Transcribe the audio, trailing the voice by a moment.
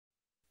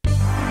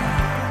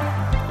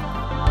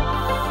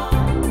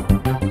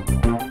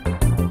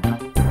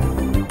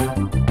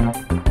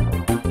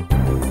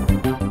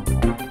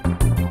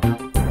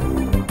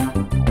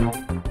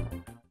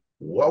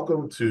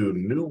Welcome to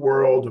New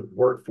World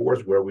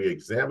Workforce, where we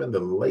examine the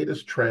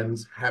latest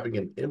trends having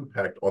an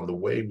impact on the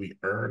way we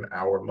earn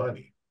our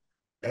money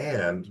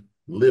and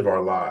live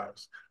our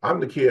lives. I'm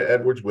Nakia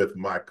Edwards with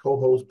my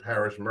co-host,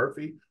 Parrish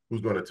Murphy,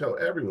 who's going to tell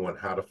everyone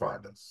how to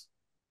find us.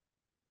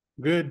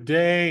 Good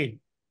day,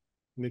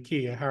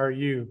 Nakia. How are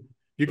you?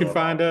 You can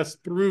find us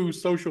through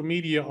social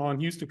media on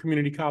Houston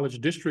Community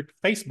College District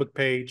Facebook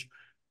page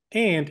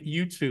and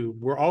YouTube.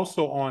 We're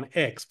also on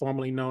X,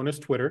 formerly known as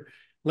Twitter,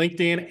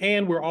 LinkedIn,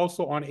 and we're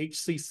also on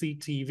HCC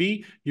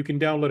TV. You can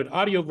download an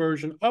audio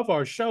version of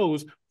our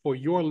shows for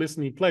your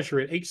listening pleasure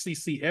at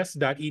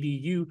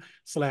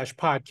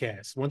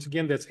hccs.edu/podcast. Once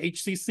again, that's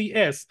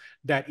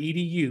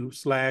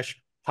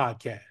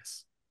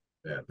hccs.edu/podcast.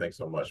 Yeah, thanks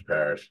so much,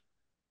 Parrish.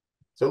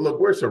 So look,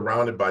 we're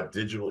surrounded by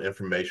digital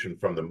information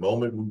from the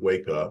moment we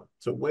wake up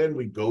to when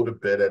we go to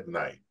bed at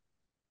night.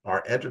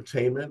 Our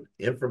entertainment,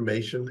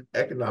 information,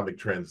 economic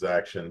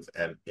transactions,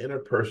 and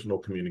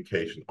interpersonal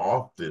communication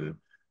often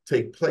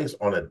take place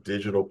on a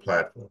digital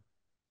platform.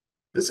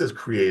 This has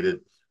created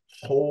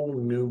whole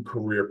new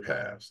career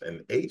paths,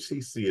 and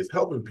HCC is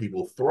helping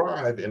people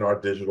thrive in our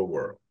digital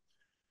world.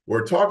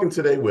 We're talking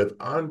today with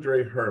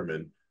André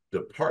Hermann,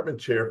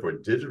 Department Chair for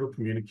Digital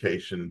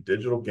Communication,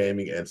 Digital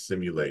Gaming, and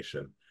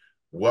Simulation.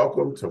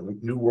 Welcome to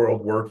New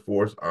World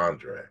Workforce,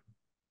 André.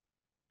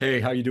 Hey,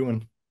 how you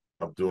doing?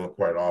 I'm doing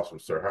quite awesome,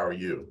 sir. How are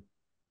you?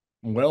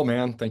 Well,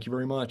 man, thank you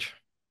very much.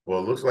 Well,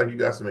 it looks like you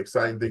got some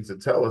exciting things to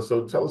tell us.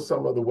 So tell us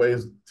some of the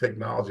ways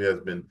technology has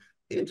been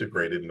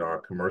integrated in our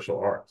commercial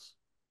arts.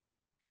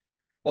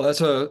 Well,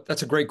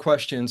 that's a great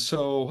question.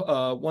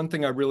 So one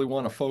thing I really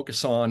want to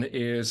focus on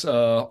is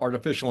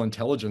artificial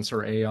intelligence,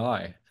 or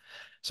AI.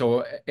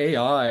 So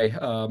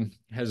AI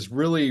has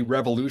really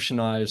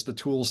revolutionized the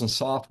tools and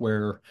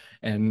software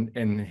and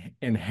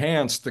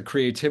enhanced the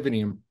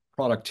creativity and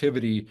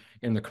productivity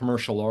in the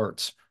commercial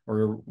arts,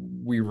 or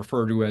we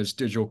refer to as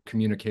digital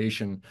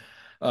communication.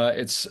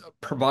 It's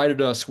provided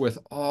us with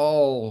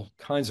all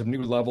kinds of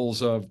new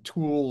levels of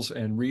tools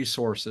and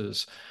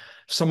resources,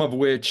 some of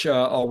which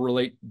I'll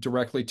relate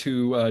directly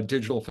to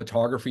digital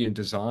photography and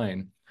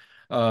design.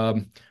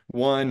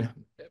 One,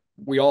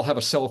 we all have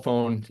a cell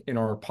phone in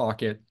our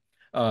pocket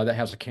that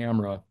has a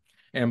camera.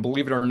 And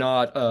believe it or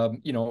not,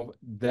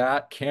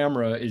 that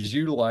camera is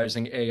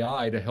utilizing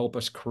AI to help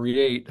us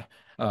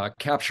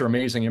capture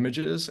amazing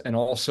images, and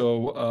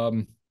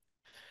also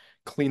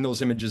clean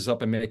those images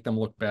up and make them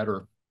look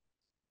better.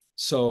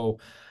 So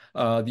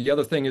the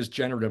other thing is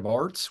generative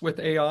arts with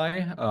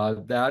AI.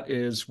 That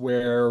is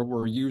where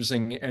we're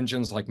using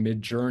engines like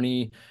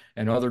Midjourney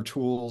and other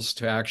tools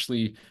to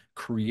actually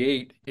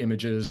create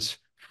images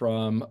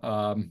from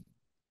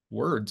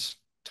words,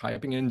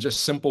 typing in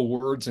just simple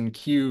words and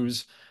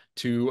cues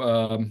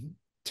to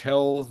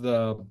tell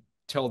the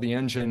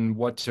engine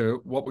what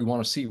we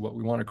want to see, what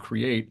we want to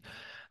create.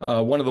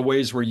 One of the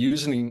ways we're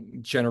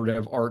using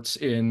generative arts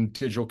in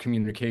digital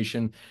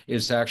communication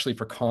is actually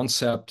for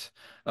concept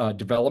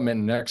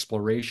development and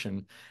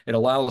exploration. It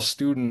allows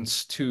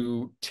students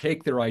to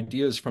take their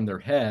ideas from their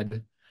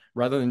head,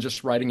 rather than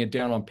just writing it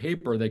down on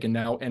paper. They can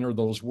now enter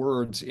those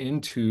words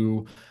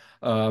into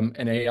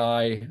an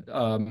AI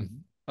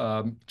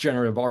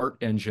generative art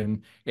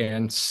engine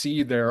and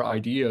see their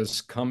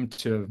ideas come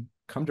to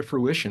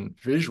fruition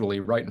visually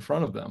right in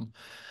front of them.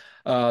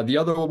 The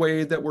other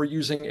way that we're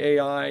using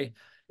AI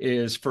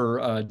is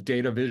for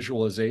data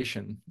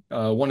visualization.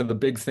 One of the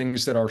big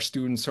things that our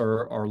students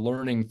are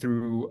learning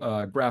through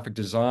graphic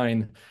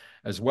design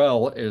as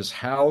well is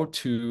how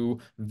to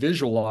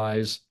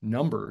visualize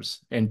numbers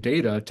and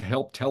data to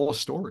help tell a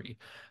story.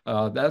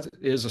 That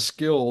is a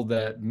skill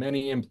that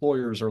many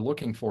employers are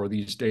looking for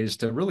these days,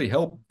 to really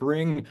help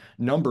bring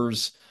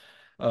numbers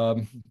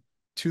to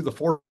the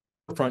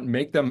forefront,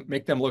 make them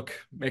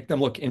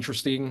look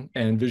interesting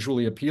and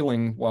visually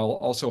appealing, while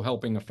also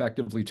helping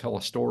effectively tell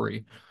a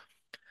story.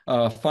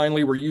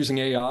 Finally, we're using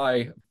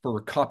AI for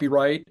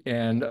copyright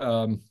and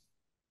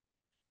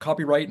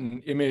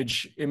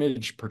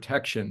image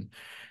protection.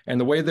 And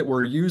the way that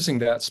we're using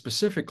that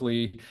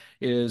specifically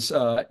is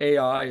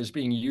AI is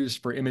being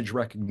used for image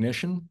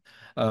recognition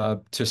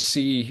to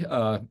see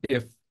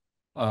if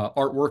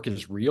artwork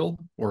is real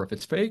or if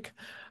it's fake.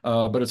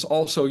 But it's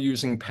also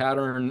using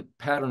pattern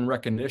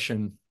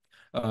recognition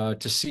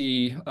to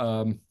see.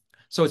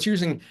 So it's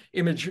using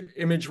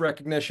image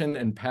recognition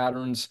and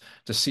patterns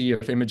to see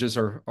if images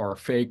are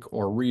fake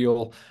or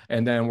real.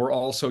 And then we're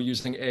also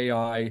using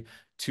AI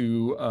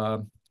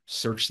to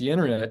search the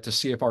internet to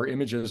see if our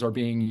images are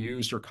being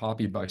used or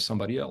copied by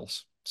somebody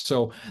else.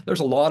 So there's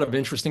a lot of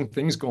interesting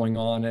things going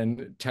on,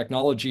 and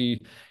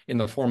technology in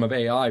the form of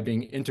AI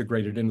being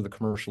integrated into the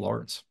commercial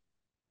arts.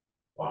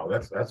 Wow,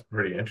 that's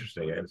pretty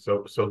interesting. And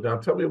so now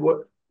tell me,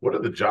 what are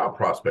the job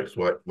prospects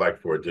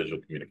like for digital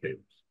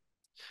communicators?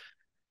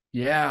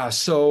 Yeah,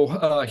 so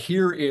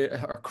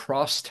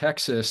across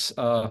Texas,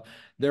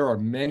 there are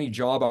many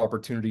job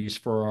opportunities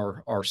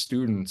for our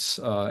students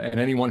and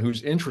anyone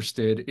who's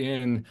interested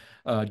in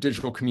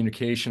digital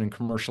communication and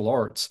commercial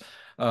arts.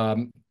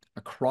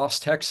 across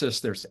Texas.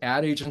 There's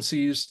ad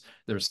agencies,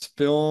 there's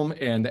film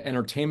and the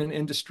entertainment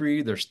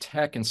industry, there's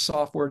tech and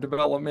software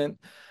development,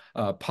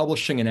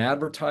 publishing and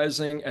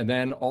advertising, and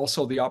then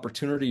also the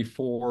opportunity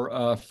for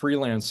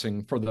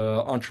freelancing for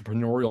the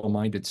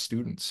entrepreneurial-minded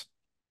students.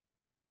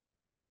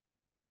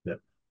 Yeah.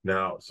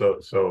 Now,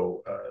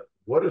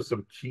 what are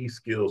some key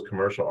skills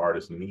commercial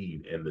artists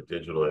need in the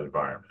digital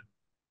environment?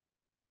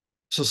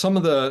 So some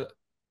of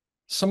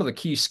the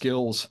key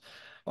skills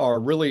are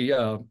really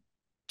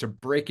to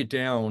break it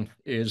down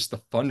is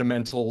the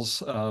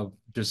fundamentals of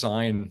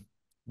design,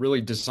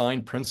 really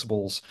design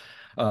principles,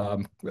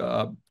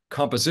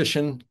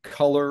 composition,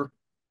 color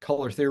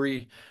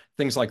theory,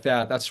 things like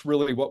that. That's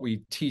really what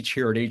we teach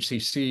here at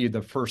HCC.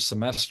 The first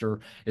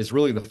semester is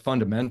really the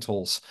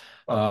fundamentals.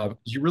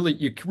 You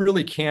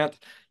really can't.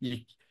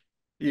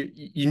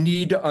 You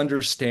need to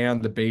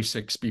understand the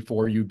basics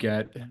before you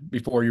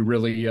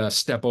really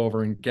step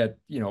over and get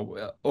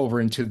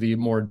over into the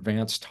more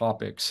advanced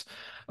topics.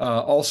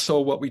 Also,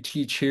 what we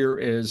teach here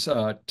is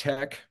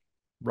tech,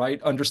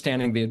 right?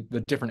 Understanding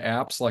the different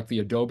apps like the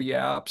Adobe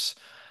apps,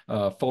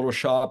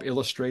 Photoshop,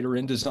 Illustrator,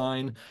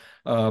 InDesign.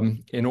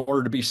 In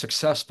order to be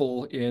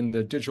successful in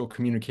the digital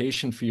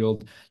communication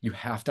field, you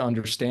have to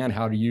understand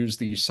how to use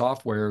these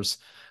softwares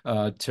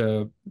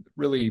to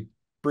really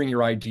bring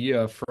your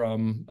idea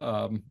from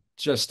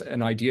just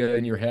an idea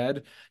in your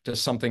head to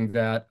something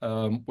that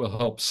will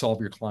help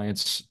solve your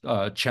clients'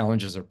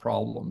 challenges or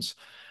problems.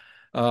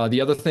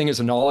 The other thing is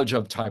a knowledge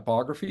of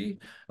typography,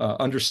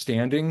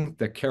 understanding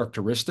the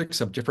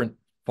characteristics of different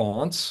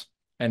fonts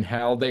and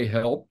how they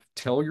help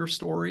tell your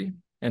story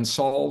and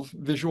solve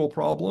visual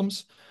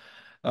problems.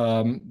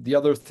 The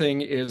other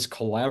thing is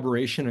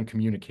collaboration and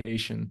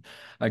communication.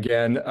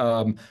 Again,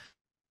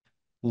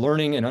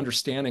 learning and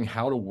understanding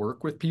how to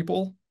work with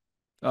people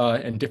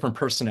and different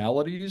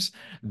personalities,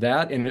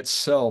 that in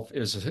itself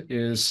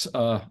is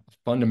a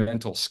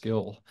fundamental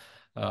skill.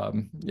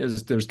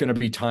 There's going to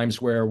be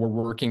times where we're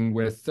working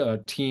with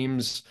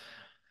teams,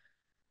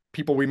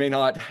 people we may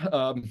not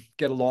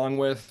get along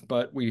with,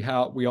 but we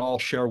all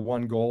share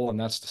one goal, and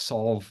that's to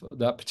solve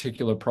that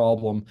particular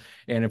problem.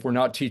 And if we're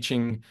not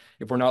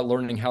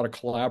learning how to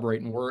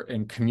collaborate and work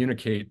and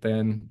communicate,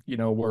 then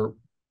we're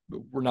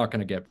not going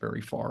to get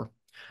very far.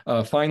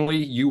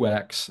 Finally,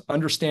 UX,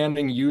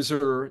 understanding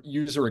user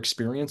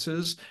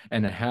experiences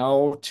and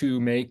how to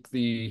make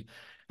the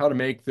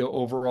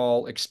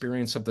overall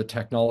experience of the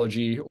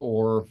technology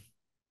or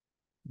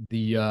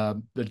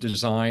the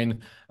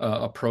design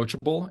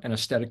approachable and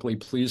aesthetically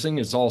pleasing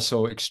is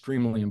also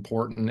extremely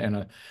important and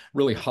a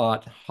really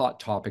hot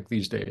topic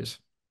these days.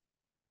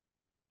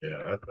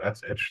 Yeah,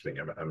 that's interesting.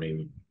 I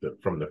mean,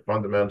 from the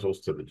fundamentals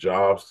to the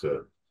jobs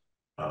to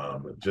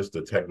just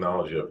the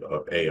technology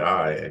of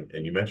AI,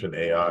 and you mentioned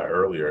AI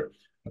earlier.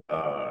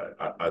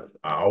 I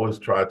always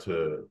try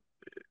to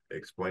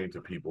explain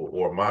to people,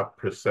 or my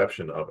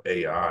perception of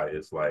AI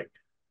is like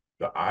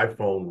the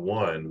iPhone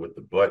 1 with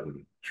the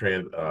button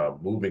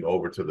moving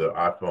over to the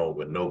iPhone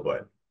with no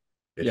button.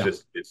 It's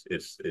just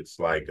it's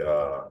like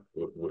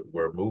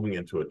we're moving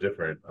into a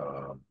different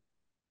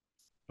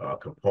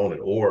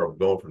component, or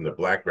going from the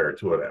BlackBerry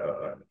to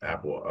an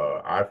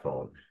Apple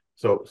iPhone.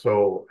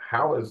 So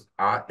how is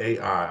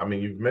AI? I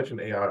mean, you've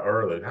mentioned AI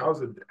earlier. How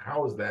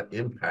is that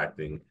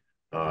impacting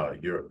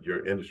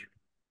your industry?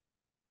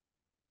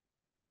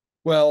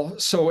 Well,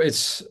 so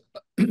it's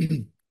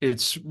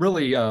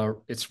really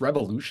it's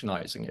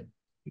revolutionizing it.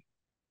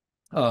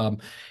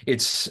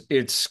 It's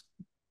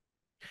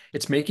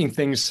making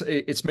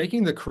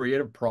the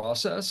creative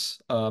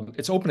process.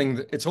 It's opening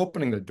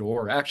the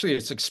door. Actually,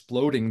 it's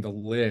exploding the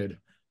lid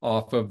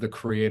off of the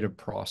creative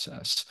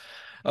process.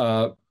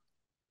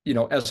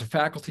 As a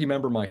faculty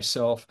member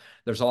myself,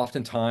 there's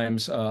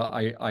oftentimes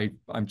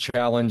I'm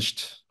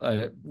challenged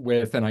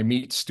with, and I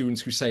meet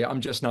students who say, I'm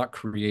just not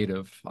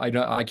creative.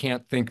 I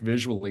can't think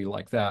visually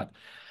like that,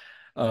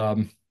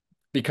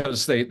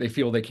 because they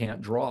feel they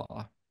can't draw,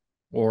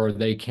 or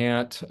they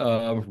can't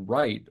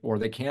write, or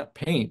they can't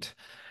paint.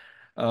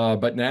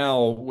 But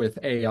now with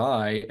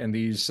AI and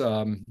these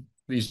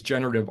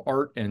generative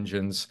art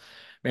engines,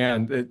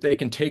 man, they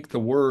can take the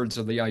words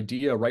of the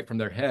idea right from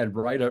their head,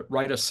 write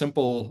a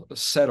simple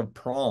set of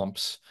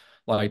prompts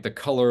like the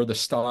color, the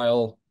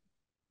style,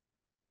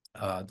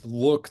 the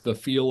look, the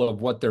feel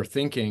of what they're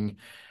thinking,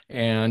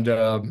 and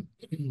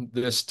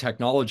this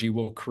technology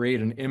will create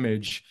an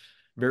image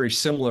very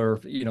similar.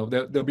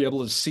 They'll be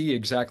able to see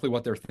exactly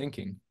what they're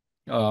thinking.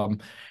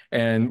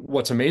 And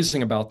what's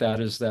amazing about that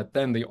is that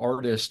then the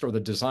artist or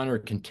the designer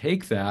can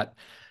take that,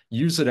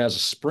 use it as a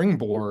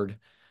springboard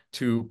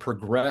to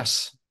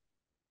progress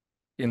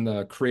in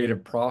the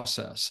creative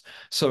process.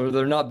 So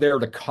they're not there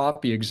to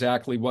copy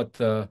exactly what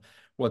the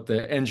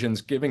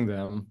engine's giving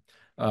them,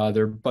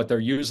 but they're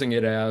using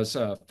it as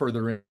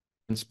further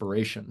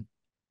inspiration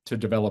to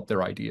develop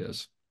their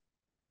ideas.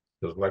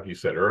 Because like you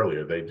said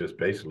earlier, they just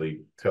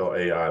basically tell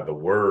AI the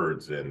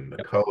words and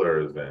the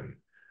colors and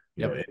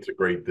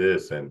integrate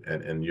this,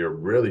 and you're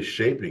really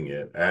shaping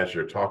it as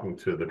you're talking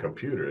to the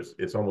computers.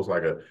 It's almost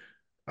like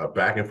a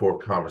back and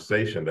forth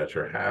conversation that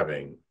you're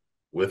having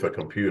with a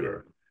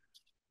computer.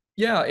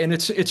 Yeah, and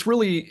it's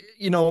really,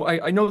 you know,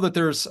 I know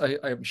that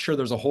I'm sure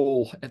there's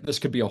this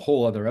could be a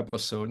whole other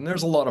episode, and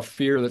there's a lot of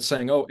fear that's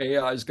saying, oh,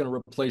 AI is going to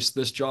replace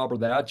this job or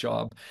that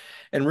job.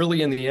 And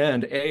really in the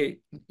end,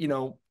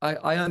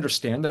 I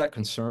understand that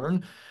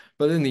concern,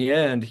 but in the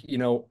end,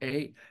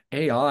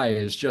 AI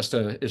is just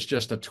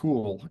a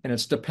tool, and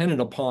it's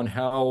dependent upon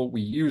how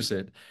we use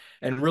it.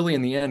 And really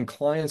in the end,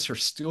 clients are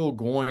still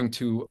going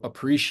to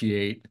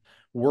appreciate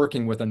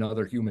working with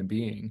another human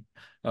being.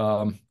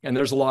 And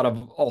there's a lot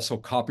of also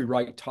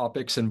copyright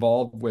topics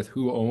involved with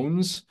who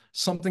owns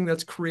something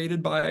that's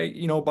created by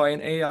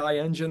an AI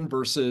engine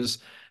versus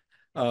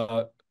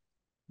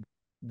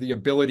the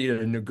ability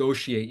to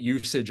negotiate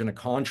usage in a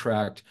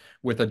contract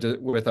with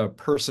a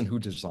person who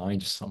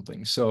designed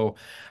something. So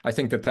I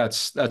think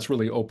that's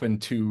really open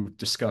to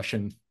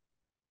discussion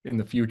in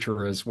the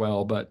future as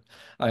well. But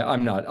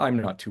I'm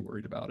not too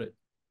worried about it.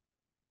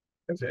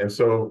 And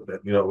so,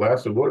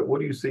 lastly, what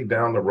do you see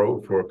down the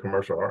road for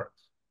commercial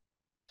arts?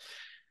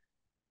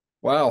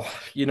 Wow,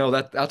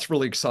 that's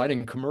really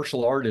exciting.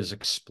 Commercial art is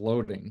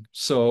exploding.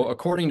 So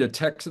according to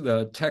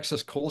the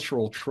Texas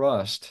Cultural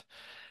Trust,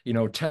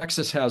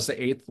 Texas has the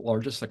 8th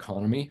largest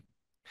economy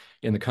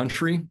in the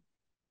country.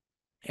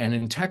 And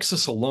in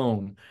Texas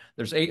alone,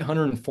 there's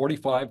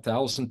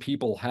 845,000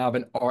 people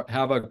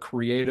have a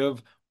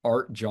creative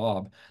art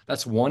job.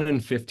 That's 1 in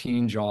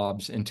 15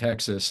 jobs in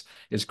Texas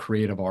is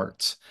creative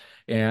arts.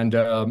 And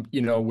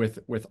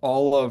with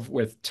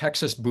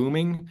Texas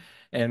booming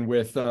and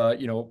with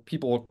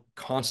people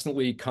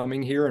constantly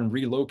coming here and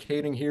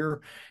relocating here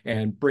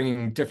and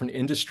bringing different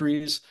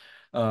industries,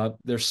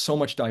 there's so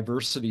much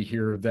diversity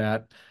here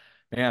that,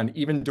 man,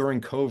 even during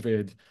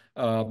COVID,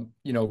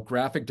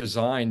 graphic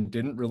design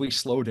didn't really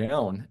slow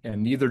down,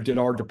 and neither did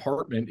our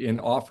department in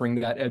offering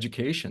that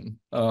education.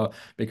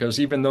 Because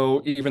even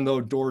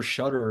though doors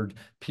shuttered,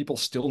 people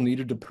still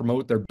needed to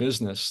promote their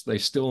business. They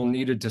still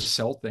needed to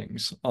sell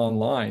things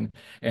online,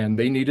 and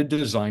they needed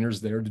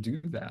designers there to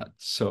do that.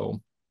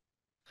 So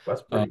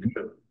that's pretty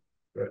good.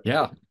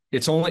 Yeah,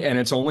 it's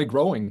only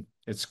growing.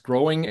 It's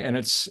growing and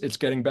it's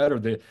getting better.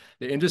 The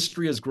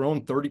industry has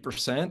grown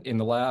 30% in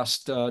the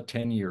last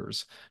 10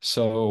 years.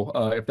 So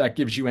if that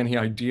gives you any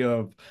idea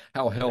of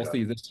how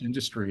healthy this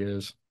industry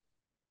is.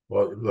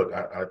 Well, look,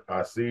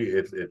 I see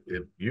it.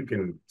 You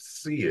can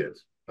see it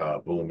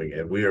booming,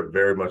 and we are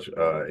very much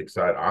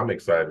excited. I'm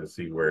excited to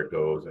see where it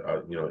goes.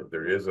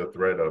 There is a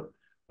threat of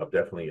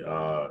definitely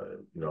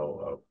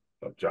of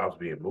jobs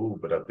being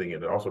moved, but I think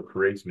it also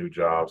creates new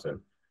jobs,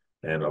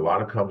 and a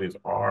lot of companies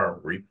are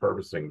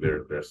repurposing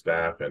their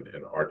staff and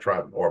are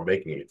trying or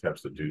making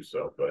attempts to do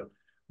so. But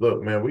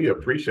look, man, we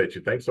appreciate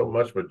you. Thanks so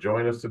much for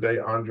joining us today,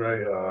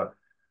 André.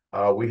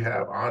 We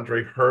have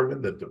André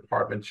Hermann, the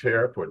Department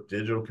Chair for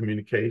Digital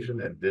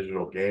Communication and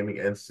Digital Gaming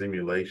and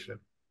Simulation.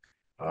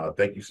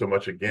 Thank you so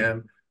much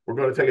again. We're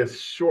going to take a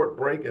short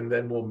break, and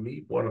then we'll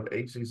meet one of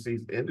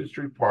HCC's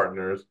industry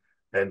partners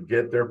and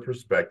get their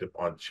perspective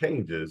on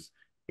changes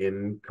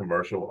in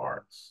commercial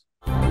arts.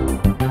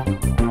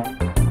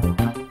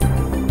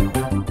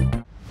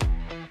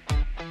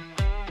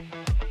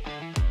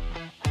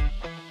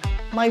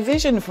 My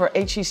vision for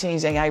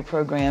HCC's AI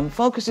program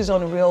focuses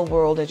on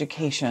real-world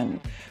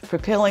education,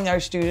 propelling our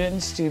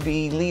students to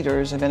be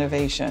leaders of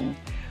innovation.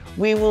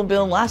 We will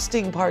build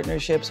lasting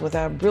partnerships with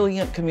our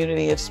brilliant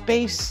community of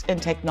space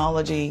and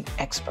technology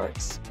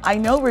experts. I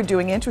know we're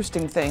doing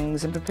interesting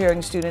things in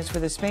preparing students for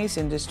the space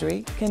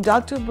industry. Can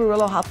Dr.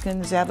 Barillo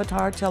Hopkins'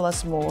 avatar tell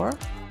us more?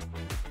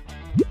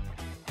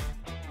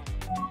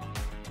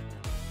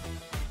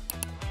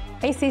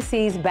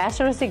 HCC's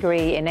bachelor's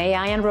degree in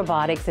AI and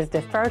robotics is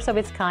the first of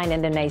its kind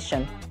in the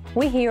nation.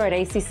 We here at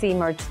HCC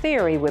merge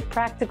theory with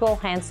practical,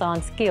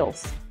 hands-on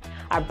skills.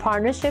 Our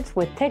partnerships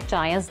with tech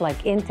giants like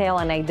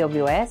Intel and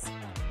AWS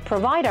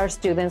provide our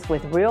students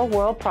with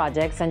real-world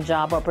projects and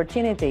job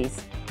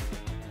opportunities.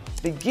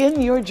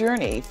 Begin your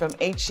journey from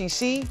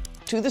HCC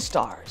to the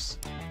stars.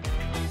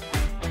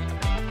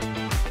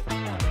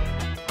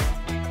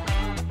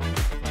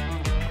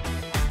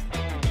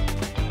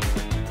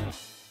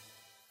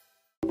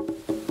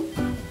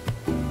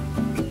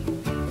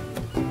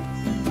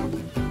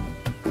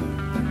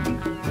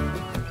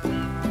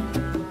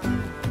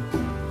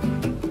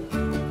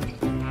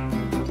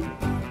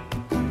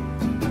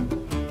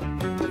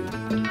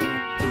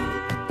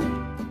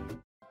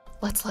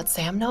 Let's let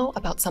Sam know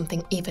about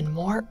something even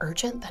more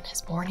urgent than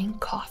his morning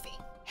coffee.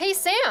 Hey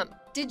Sam,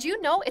 did you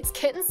know it's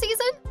kitten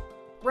season?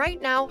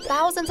 Right now,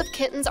 thousands of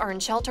kittens are in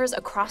shelters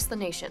across the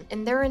nation,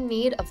 and they're in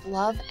need of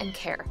love and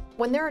care.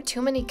 When there are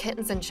too many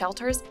kittens in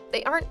shelters,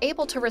 they aren't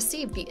able to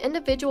receive the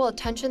individual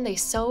attention they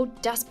so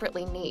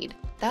desperately need.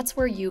 That's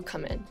where you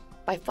come in.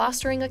 By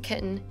fostering a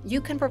kitten,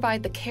 you can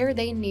provide the care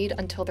they need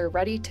until they're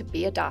ready to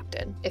be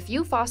adopted. If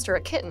you foster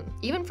a kitten,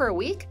 even for a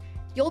week,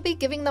 you'll be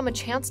giving them a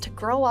chance to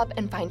grow up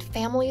and find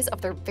families of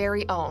their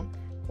very own.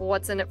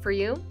 What's in it for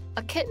you?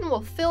 A kitten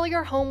will fill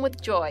your home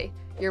with joy,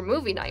 your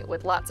movie night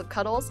with lots of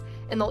cuddles,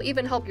 and they'll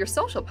even help your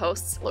social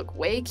posts look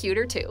way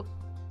cuter too.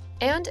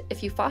 And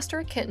if you foster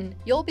a kitten,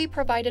 you'll be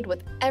provided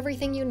with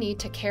everything you need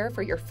to care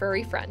for your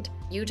furry friend.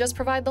 You just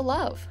provide the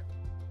love.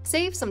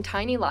 Save some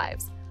tiny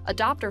lives.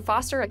 Adopt or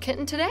foster a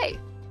kitten today.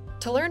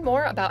 To learn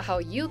more about how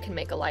you can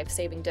make a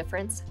life-saving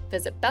difference,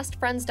 visit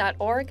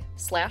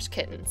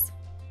bestfriends.org/kittens.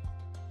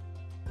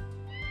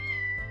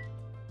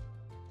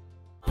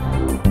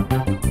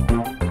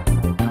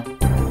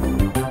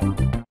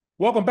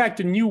 Welcome back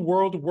to New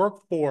World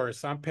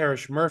Workforce. I'm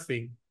Parrish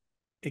Murphy.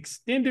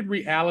 Extended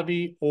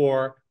reality,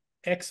 or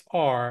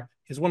XR,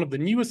 is one of the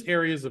newest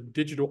areas of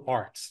digital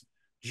arts.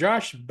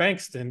 Josh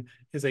Bankston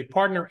is a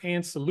partner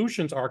and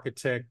solutions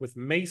architect with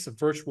MACE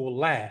Virtual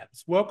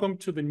Labs. Welcome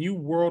to the New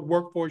World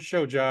Workforce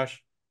Show,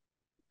 Josh.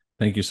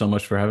 Thank you so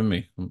much for having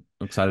me. I'm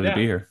excited to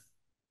be here.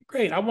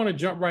 Great. I want to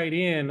jump right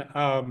in.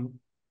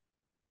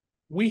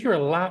 We hear a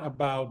lot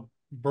about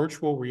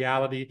virtual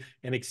reality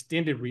and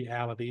extended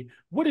reality.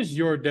 What is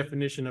your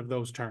definition of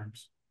those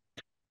terms?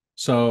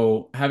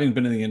 So, having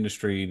been in the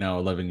industry now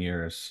 11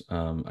 years,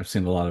 I've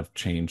seen a lot of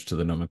change to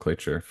the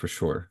nomenclature for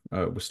sure.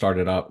 We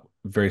started out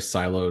very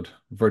siloed,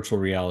 virtual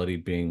reality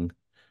being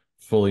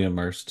fully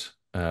immersed,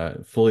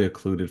 fully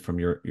occluded from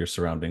your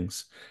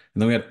surroundings.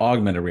 And then we had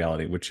augmented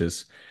reality, which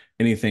is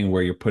anything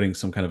where you're putting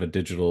some kind of a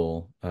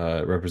digital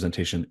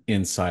representation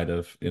inside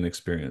of an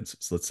experience.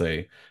 So let's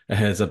say a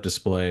heads-up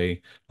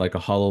display, like a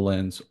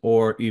HoloLens,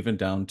 or even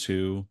down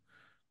to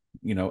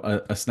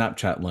a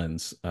Snapchat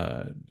lens,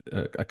 a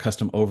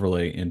custom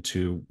overlay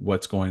into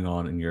what's going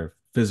on in your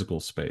physical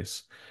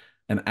space.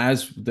 And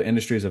as the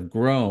industries have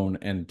grown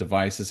and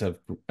devices have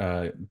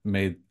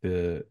made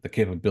the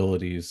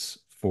capabilities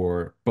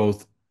for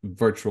both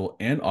virtual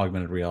and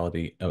augmented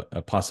reality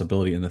a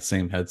possibility in the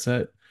same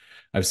headset,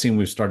 I've seen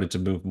we've started to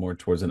move more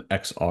towards an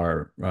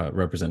XR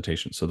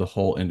representation. So the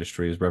whole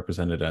industry is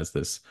represented as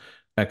this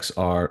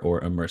XR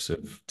or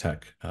immersive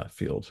tech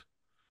field.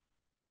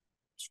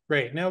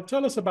 Great. Now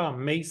tell us about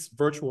MACE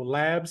Virtual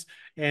Labs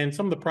and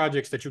some of the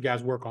projects that you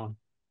guys work on.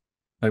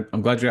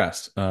 I'm glad you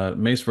asked.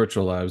 MACE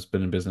Virtual Labs has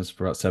been in business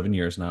for about 7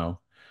 years now.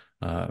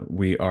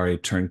 We are a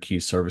turnkey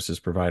services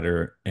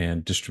provider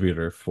and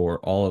distributor for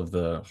all of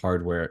the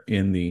hardware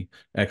in the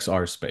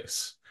XR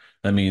space.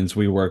 That means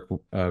we work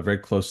very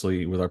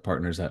closely with our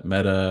partners at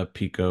Meta,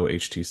 Pico,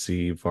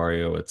 HTC,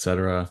 Vario, et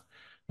cetera.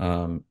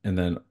 And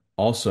then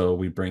also,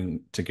 we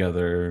bring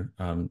together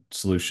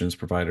solutions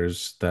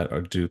providers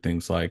that do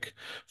things like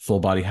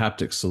full body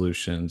haptic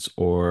solutions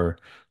or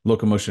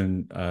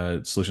locomotion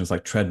solutions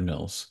like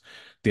treadmills.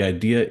 The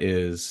idea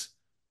is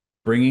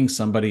bringing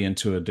somebody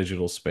into a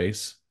digital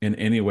space in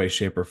any way,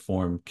 shape, or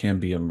form can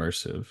be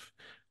immersive.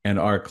 And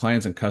our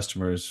clients and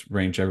customers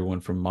range everyone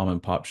from mom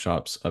and pop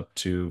shops up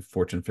to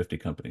Fortune 50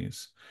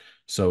 companies.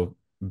 So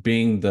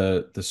being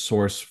the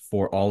source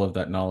for all of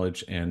that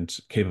knowledge and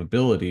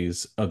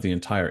capabilities of the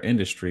entire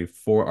industry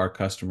for our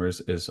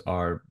customers is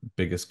our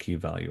biggest key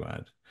value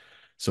add.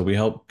 So we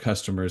help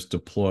customers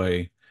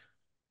deploy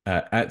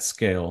at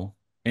scale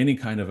any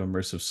kind of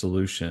immersive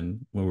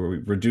solution where we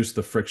reduce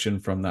the friction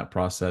from that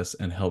process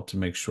and help to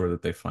make sure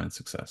that they find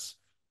success.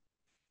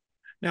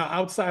 Now,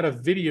 outside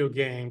of video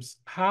games,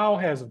 how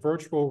has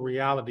virtual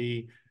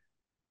reality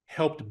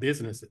helped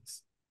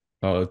businesses?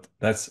 Oh,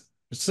 that's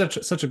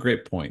such a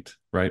great point,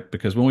 right?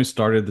 Because when we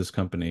started this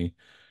company,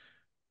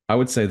 I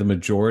would say the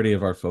majority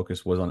of our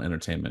focus was on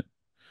entertainment.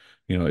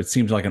 It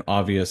seemed like an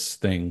obvious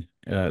thing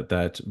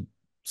that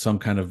some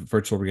kind of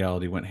virtual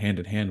reality went hand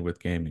in hand with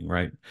gaming,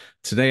 right?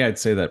 Today, I'd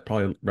say that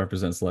probably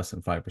represents less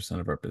than 5%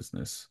 of our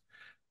business.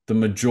 The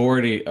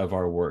majority of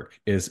our work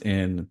is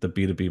in the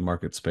B2B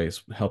market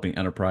space, helping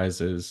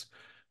enterprises,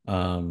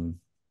 health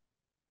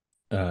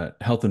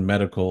and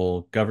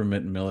medical,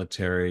 government and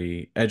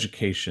military,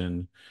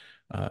 education,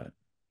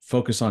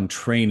 focus on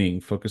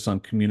training, focus on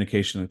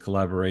communication and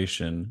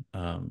collaboration,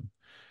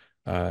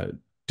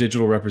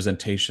 digital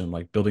representation,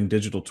 like building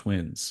digital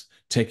twins,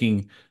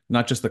 taking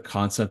not just the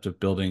concept of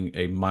building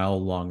a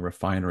mile-long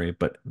refinery,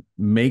 but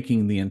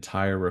making the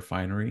entire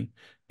refinery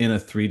in a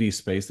 3D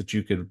space that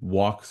you could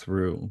walk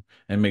through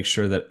and make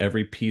sure that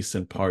every piece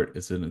and part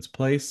is in its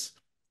place,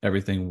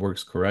 everything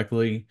works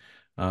correctly,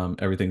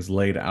 everything's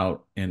laid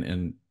out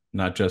in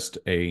not just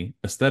a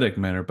aesthetic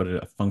manner, but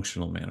a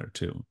functional manner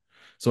too.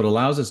 So it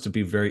allows us to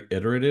be very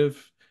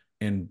iterative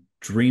and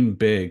dream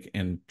big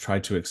and try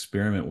to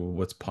experiment with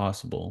what's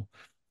possible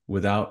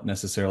without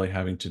necessarily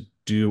having to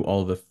do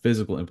all the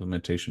physical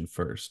implementation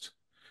first.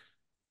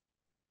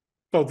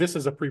 So this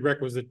is a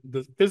prerequisite.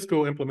 The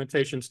physical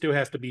implementation still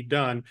has to be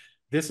done.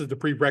 This is the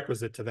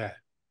prerequisite to that.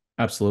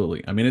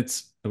 Absolutely. I mean,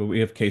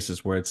 we have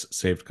cases where it's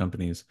saved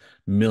companies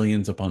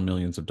millions upon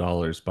millions of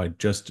dollars by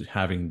just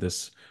having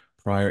this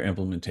prior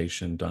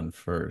implementation done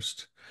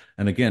first.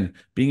 And again,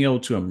 being able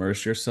to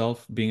immerse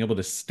yourself, being able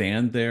to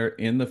stand there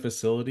in the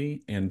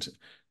facility and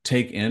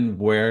take in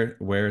where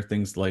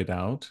things laid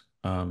out,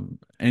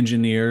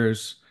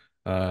 engineers,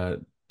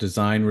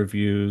 design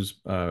reviews,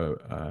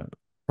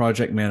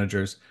 project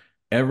managers,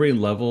 every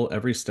level,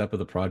 every step of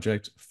the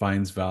project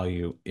finds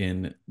value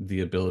in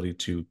the ability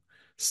to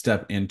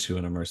step into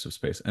an immersive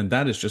space. And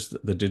that is just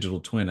the digital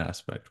twin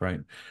aspect, right?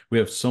 We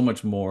have so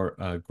much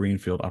more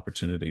greenfield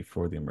opportunity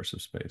for the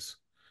immersive space.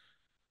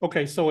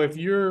 Okay, so if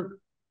you're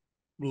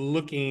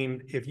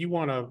looking, if you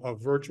want a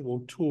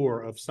virtual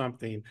tour of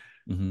something,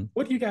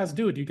 what do you guys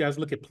do? Do you guys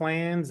look at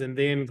plans and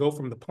then go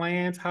from the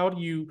plans? How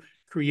do you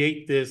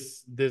create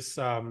this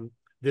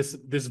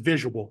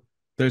visual?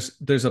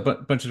 There's a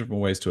bunch of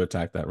different ways to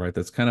attack that, right?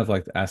 That's kind of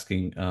like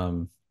asking,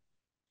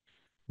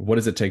 what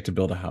does it take to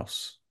build a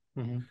house?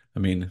 I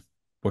mean,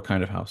 what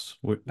kind of house?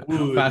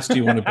 How fast do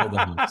you want to build a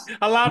house?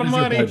 A lot of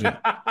money. What is your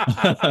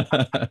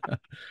budget?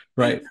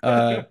 Right.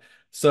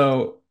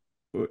 So,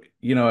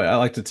 you know, I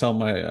like to tell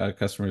my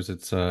customers,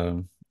 it's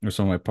or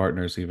some of my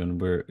partners even,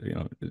 where, you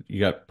know, you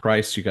got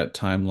price, you got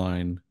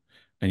timeline,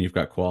 and you've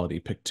got quality.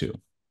 Pick two.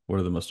 What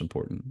are the most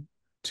important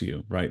to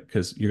you, right?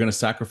 Because you're going to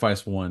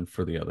sacrifice one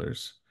for the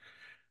others.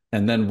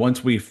 And then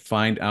once we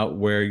find out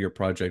where your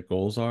project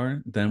goals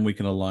are, then we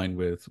can align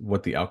with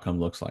what the outcome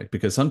looks like.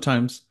 Because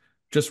sometimes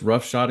just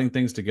rough shotting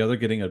things together,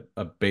 getting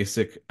a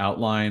basic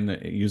outline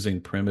using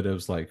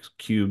primitives like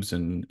cubes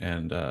and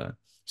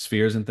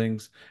spheres and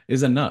things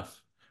is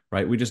enough,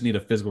 right? We just need a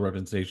physical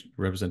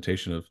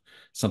representation of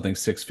something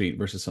 6 feet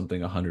versus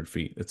something 100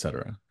 feet,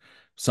 etc.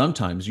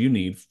 Sometimes you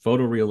need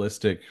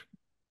photorealistic,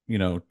 you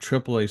know,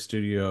 AAA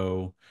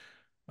studio,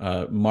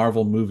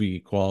 Marvel movie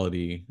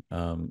quality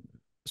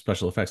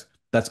special effects.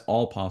 That's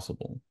all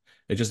possible.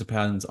 It just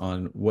depends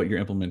on what your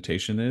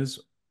implementation is,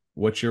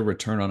 what your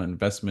return on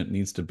investment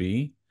needs to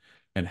be,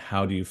 and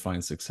how do you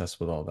find success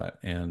with all that.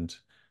 And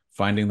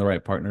finding the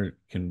right partner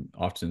can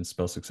often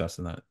spell success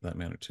in that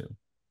manner too.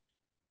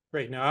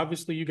 Great. Now,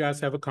 obviously, you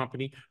guys have a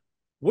company.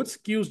 What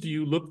skills do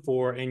you look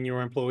for in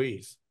your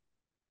employees?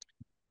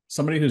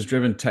 Somebody who's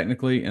driven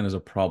technically and is a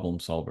problem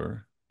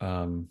solver.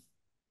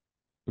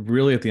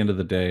 Really, at the end of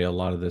the day, a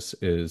lot of this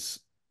is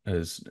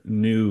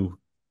new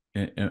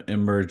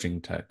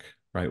emerging tech,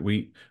 right?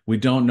 We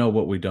don't know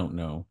what we don't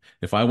know.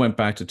 If I went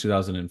back to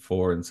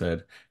 2004 and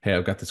said, "Hey,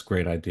 I've got this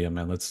great idea,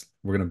 man.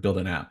 We're gonna build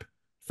an app."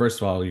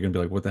 First of all, you're gonna be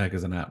like, "What the heck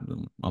is an app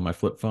on my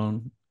flip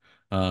phone?"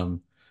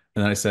 And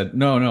then I said,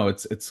 "No,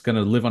 it's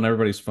gonna live on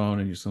everybody's phone,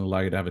 and it's gonna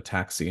allow you to have a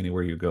taxi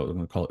anywhere you go. I'm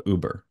gonna call it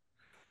Uber."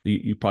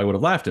 You probably would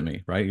have laughed at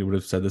me, right? You would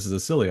have said this is a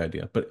silly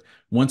idea. But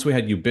once we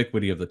had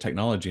ubiquity of the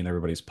technology in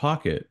everybody's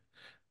pocket,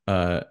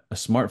 a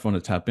smartphone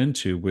to tap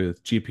into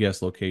with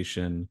GPS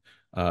location,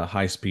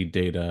 high-speed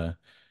data,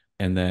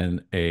 and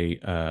then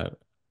a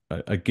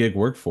gig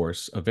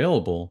workforce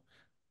available,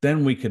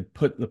 then we could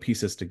put the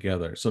pieces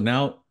together. So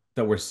now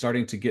that we're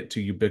starting to get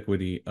to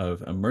ubiquity of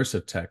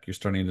immersive tech, you're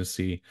starting to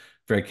see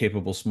very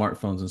capable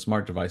smartphones and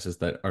smart devices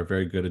that are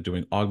very good at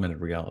doing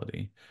augmented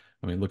reality.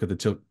 I mean, look at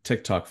the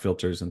TikTok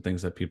filters and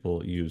things that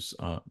people use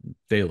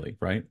daily,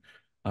 right?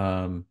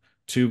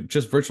 To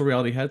just virtual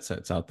reality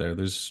headsets out there.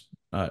 There's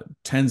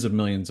tens of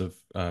millions of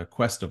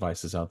Quest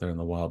devices out there in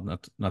the wild,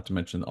 not to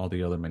mention all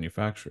the other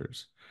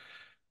manufacturers.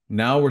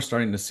 Now we're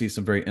starting to see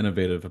some very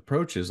innovative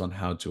approaches on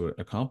how to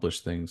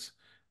accomplish things.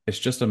 It's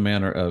just a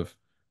matter of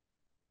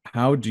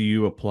how do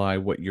you apply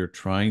what you're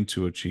trying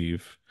to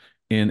achieve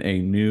in a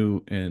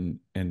new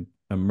and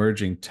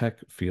emerging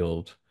tech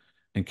field,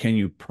 and can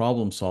you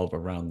problem solve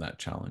around that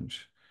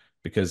challenge?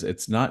 Because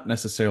it's not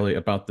necessarily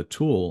about the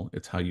tool,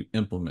 it's how you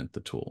implement the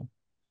tool.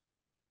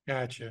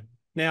 Gotcha.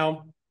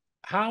 Now,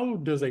 how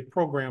does a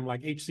program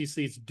like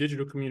HCC's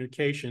Digital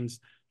Communications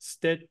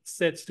set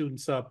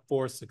students up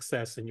for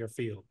success in your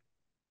field?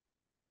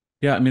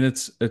 Yeah, I mean,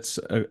 it's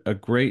a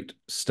great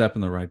step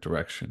in the right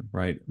direction,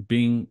 right?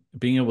 Being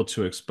able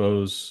to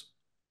expose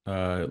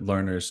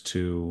learners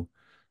to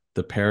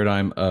the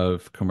paradigm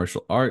of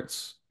commercial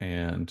arts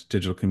and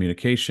digital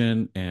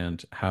communication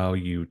and how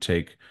you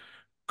take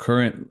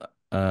current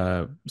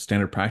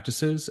standard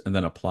practices and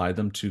then apply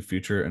them to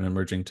future and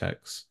emerging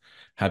techs.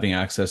 Having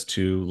access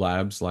to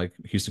labs like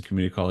Houston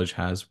Community College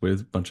has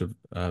with a bunch of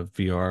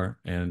VR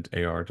and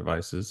AR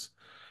devices.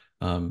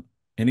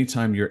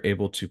 Anytime you're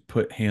able to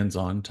put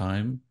hands-on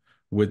time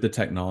with the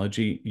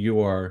technology,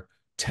 you are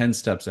 10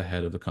 steps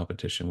ahead of the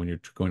competition when you're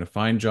going to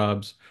find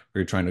jobs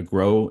or you're trying to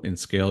grow and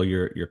scale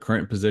your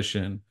current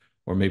position,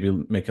 or maybe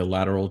make a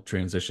lateral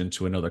transition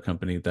to another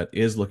company that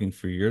is looking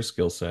for your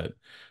skill set,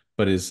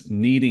 but is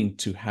needing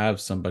to have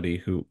somebody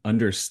who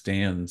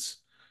understands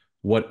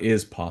what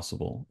is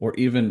possible, or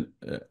even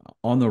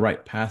on the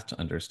right path to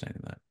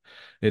understanding that.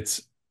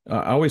 It's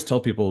I always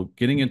tell people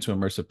getting into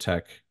immersive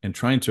tech and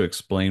trying to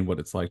explain what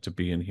it's like to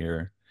be in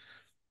here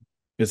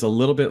is a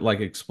little bit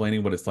like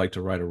explaining what it's like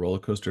to ride a roller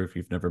coaster if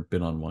you've never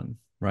been on one,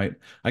 right?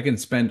 I can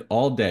spend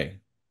all day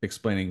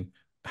explaining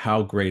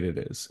how great it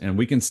is. And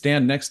we can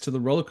stand next to the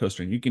roller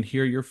coaster and you can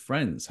hear your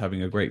friends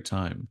having a great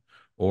time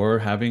or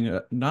having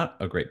not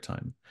a great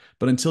time.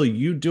 But until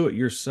you do it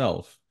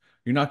yourself,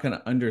 you're not going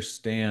to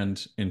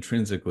understand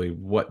intrinsically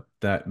what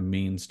that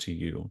means to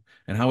you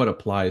and how it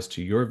applies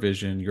to your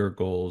vision, your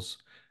goals,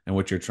 and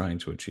what you're trying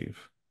to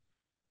achieve.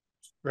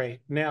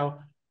 Great. Now,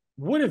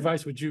 what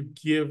advice would you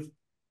give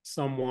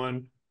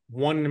someone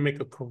wanting to make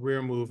a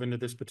career move into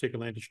this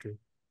particular industry?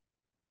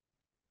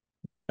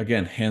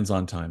 again,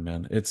 hands-on time,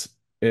 man. It's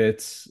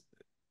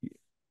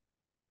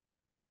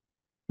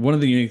one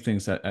of the unique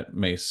things at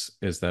MACE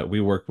is that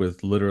we work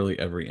with literally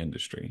every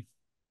industry.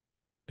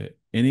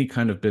 Any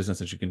kind of business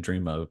that you can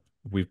dream of,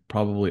 we've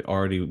probably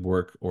already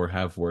worked or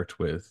have worked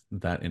with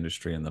that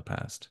industry in the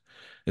past.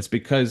 It's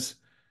because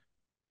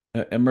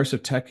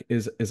immersive tech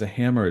is a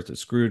hammer, it's a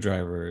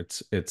screwdriver,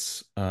 it's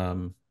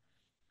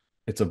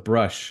a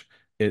brush.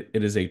 It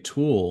is a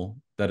tool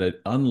that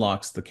it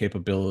unlocks the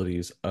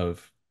capabilities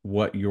of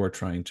what you're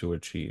trying to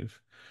achieve.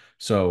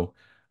 So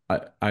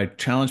I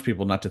challenge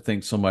people not to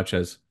think so much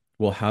as,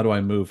 well, how do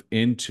I move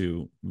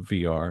into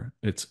VR?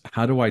 It's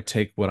how do I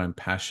take what I'm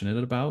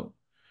passionate about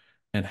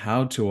and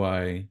how do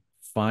I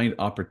find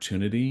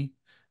opportunity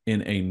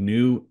in a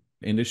new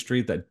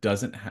industry that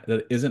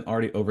that isn't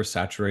already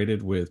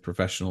oversaturated with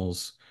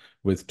professionals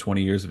with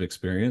 20 years of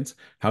experience?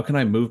 How can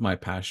I move my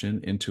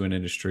passion into an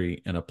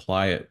industry and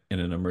apply it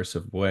in an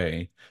immersive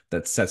way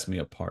that sets me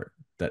apart,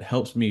 that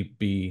helps me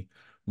be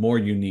more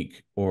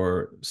unique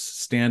or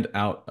stand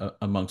out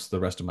amongst the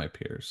rest of my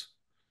peers?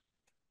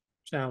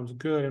 Sounds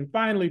good. And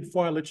finally,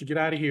 before I let you get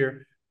out of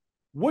here,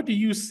 what do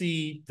you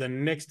see the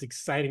next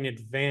exciting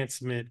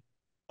advancement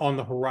on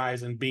the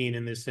horizon being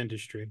in this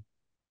industry?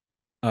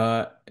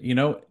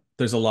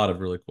 There's a lot of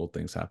really cool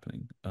things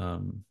happening.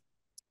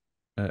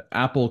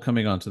 Apple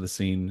coming onto the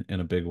scene in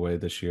a big way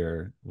this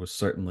year was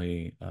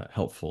certainly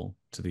helpful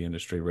to the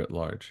industry writ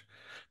large.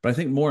 But I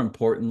think more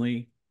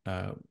importantly,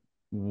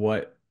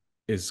 what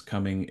is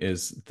coming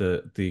is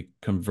the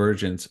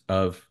convergence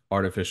of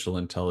artificial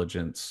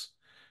intelligence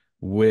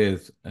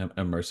with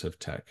immersive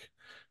tech.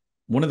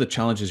 One of the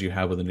challenges you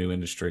have with a new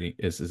industry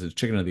is a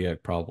chicken or the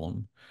egg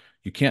problem.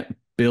 You can't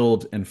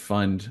build and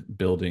fund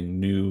building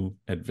new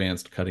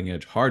advanced cutting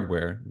edge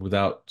hardware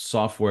without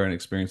software and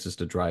experiences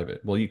to drive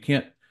it. Well, you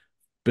can't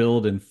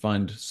build and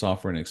fund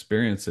software and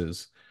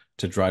experiences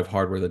to drive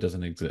hardware that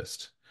doesn't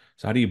exist.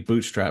 So how do you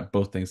bootstrap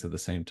both things at the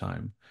same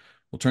time?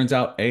 Well, it turns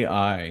out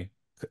AI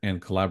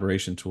and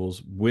collaboration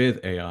tools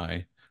with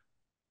AI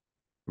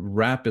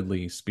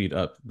rapidly speed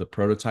up the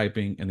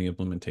prototyping and the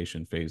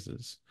implementation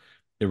phases.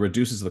 It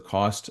reduces the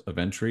cost of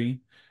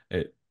entry,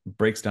 it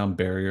breaks down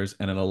barriers,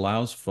 and it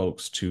allows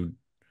folks to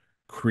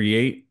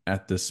create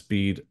at the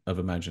speed of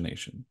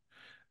imagination.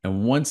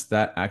 And once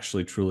that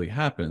actually truly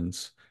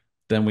happens,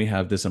 then we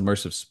have this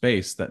immersive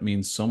space that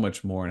means so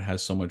much more and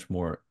has so much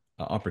more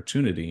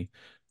opportunity.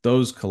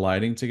 Those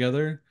colliding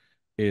together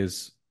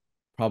is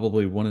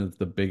probably one of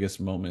the biggest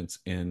moments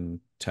in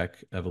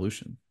tech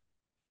evolution.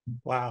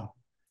 Wow.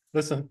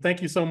 Listen,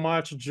 thank you so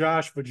much,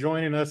 Josh, for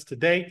joining us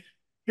today.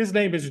 His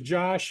name is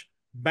Josh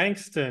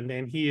Bankston,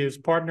 and he is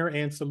partner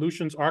and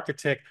solutions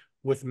architect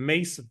with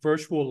MACE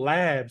Virtual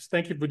Labs.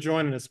 Thank you for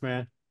joining us,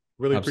 man.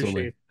 Really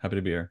appreciate it. Happy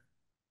to be here.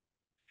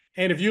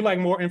 And if you'd like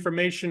more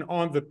information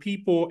on the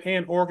people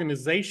and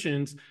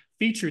organizations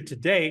featured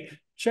today,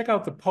 check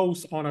out the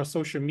posts on our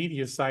social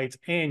media sites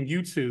and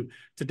YouTube.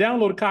 To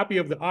download a copy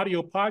of the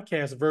audio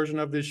podcast version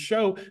of this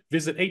show,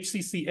 visit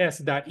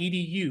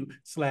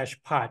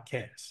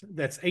hccs.edu/podcast.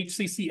 That's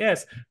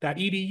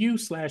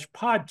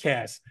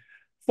hccs.edu/podcast.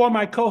 For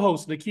my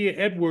co-host, Nakia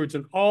Edwards,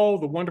 and all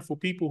the wonderful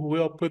people who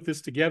helped put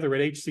this together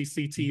at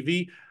HCC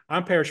TV,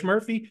 I'm Parrish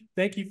Murphy.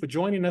 Thank you for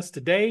joining us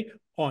today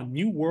on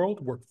New World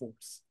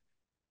Workforce.